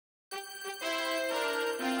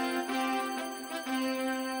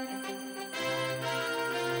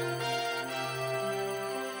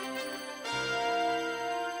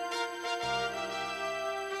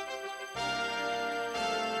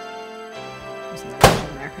Wasn't that much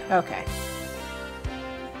in there. Okay.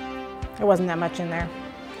 There wasn't that much in there.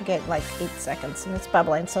 I get like 8 seconds and it's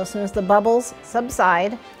bubbling. So as soon as the bubbles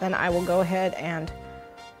subside, then I will go ahead and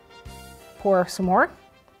pour some more.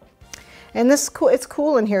 And this it's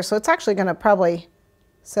cool in here, so it's actually going to probably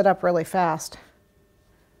set up really fast.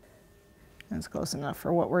 That's close enough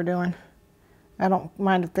for what we're doing. I don't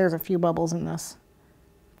mind if there's a few bubbles in this.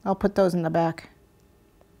 I'll put those in the back.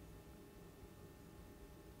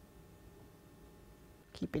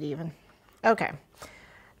 Keep it even. Okay.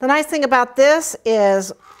 The nice thing about this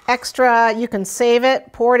is extra, you can save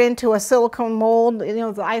it, pour it into a silicone mold, you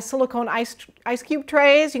know, the silicone ice cube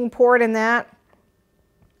trays, you can pour it in that.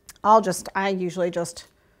 I usually just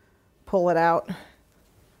pull it out.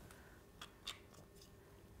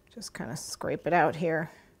 Just kind of scrape it out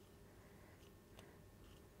here.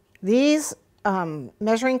 These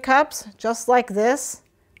measuring cups, just like this,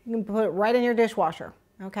 you can put it right in your dishwasher,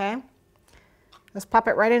 okay? Just pop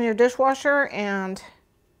it right in your dishwasher and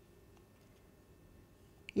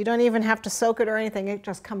you don't even have to soak it or anything. It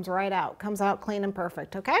just comes right out. Comes out clean and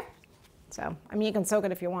perfect, okay? So, I mean, you can soak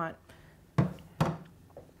it if you want.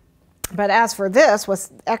 But as for this,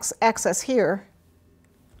 what's excess here,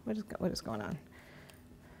 what is going on?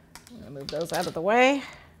 I'm gonna move those out of the way.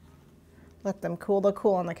 Let them cool. They'll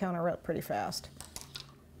cool on the counter pretty fast.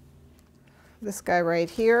 This guy right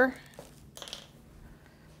here,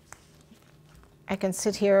 I can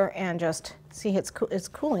sit here and just see it's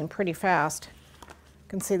cooling pretty fast. You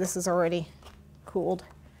can see this is already cooled.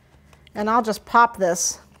 And I'll just pop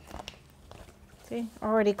this. See,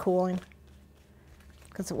 already cooling.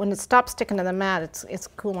 Because when it stops sticking to the mat, it's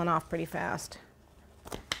cooling off pretty fast.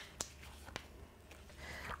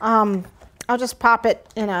 I'll just pop it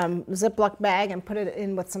in a Ziploc bag and put it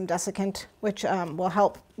in with some desiccant, which will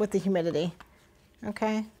help with the humidity.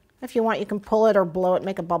 Okay? If you want, you can pull it or blow it,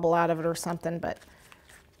 make a bubble out of it or something, but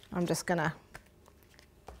I'm just gonna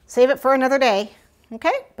save it for another day.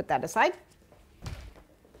 Okay? Put that aside.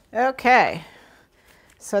 Okay.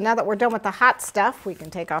 So now that we're done with the hot stuff, we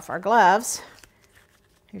can take off our gloves.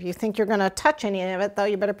 If you think you're going to touch any of it, though,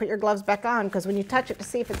 you better put your gloves back on, because when you touch it to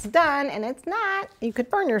see if it's done and it's not, you could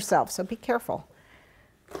burn yourself, so be careful.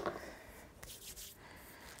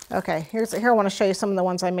 Okay, here I want to show you some of the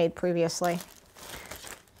ones I made previously.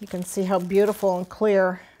 You can see how beautiful and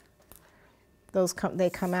clear they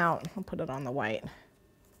come out. I'll put it on the white.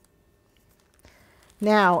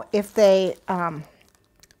 Now, if they,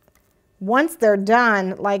 once they're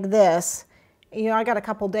done like this, you know, I got a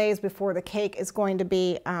couple days before the cake is going to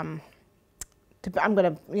be, I'm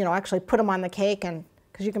going to, you know, actually put them on the cake, and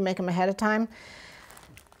because you can make them ahead of time.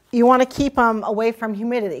 You want to keep them away from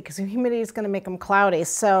humidity, because humidity is going to make them cloudy.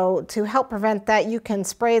 So to help prevent that, you can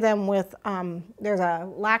spray them with, there's a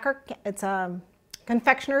lacquer, it's a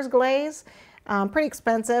confectioner's glaze. Pretty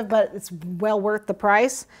expensive, but it's well worth the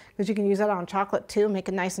price, because you can use that on chocolate too, make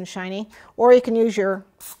it nice and shiny. Or you can use your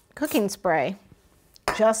cooking spray,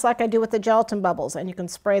 just like I do with the gelatin bubbles, and you can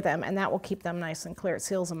spray them, and that will keep them nice and clear. It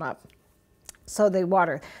seals them up so they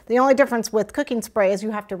water. The only difference with cooking spray is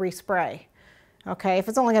you have to respray. Okay, if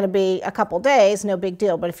it's only going to be a couple days, no big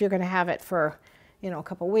deal, but if you're going to have it for, you know, a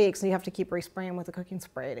couple weeks, you have to keep respraying with the cooking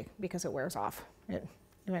spray because it wears off. It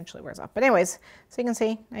eventually wears off. But anyways, so you can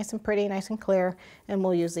see, nice and pretty, nice and clear, and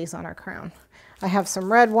we'll use these on our crown. I have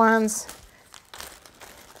some red ones.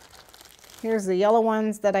 Here's the yellow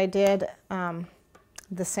ones that I did,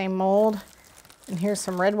 the same mold. And here's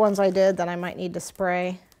some red ones I did that I might need to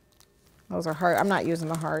spray. Those are heart. I'm not using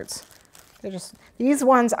the hearts. They're just, these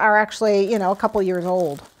ones are actually, you know, a couple years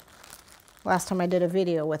old. Last time I did a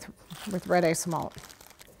video with red isomalt.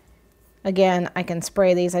 Again, I can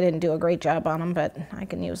spray these. I didn't do a great job on them, but I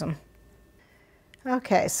can use them.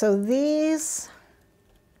 Okay, so these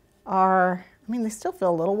are, I mean, they still feel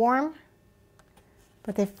a little warm,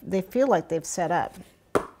 but they feel like they've set up.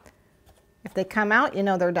 If they come out, you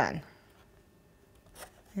know they're done.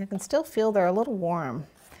 You can still feel they're a little warm.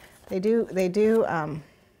 They do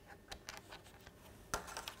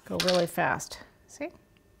go really fast. See?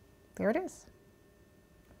 There it is.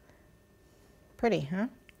 Pretty, huh?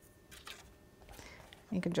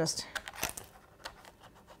 You can just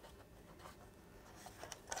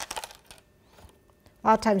a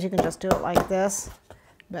lot of times you can just do it like this,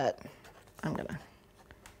 but I'm gonna,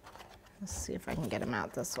 let's see if I can get them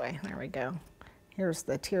out this way. There we go. Here's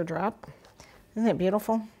the teardrop. Isn't it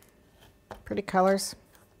beautiful? Pretty colors.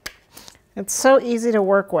 It's so easy to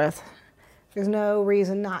work with. There's no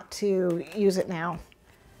reason not to use it now.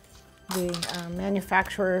 The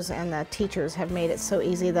manufacturers and the teachers have made it so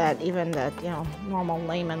easy that even the normal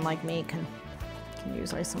layman like me can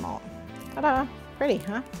use isomalt. Ta-da! Pretty,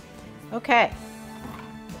 huh? Okay.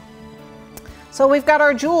 So we've got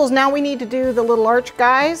our jewels. Now we need to do the little arch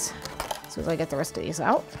guys. As soon as I get the rest of these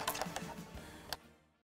out.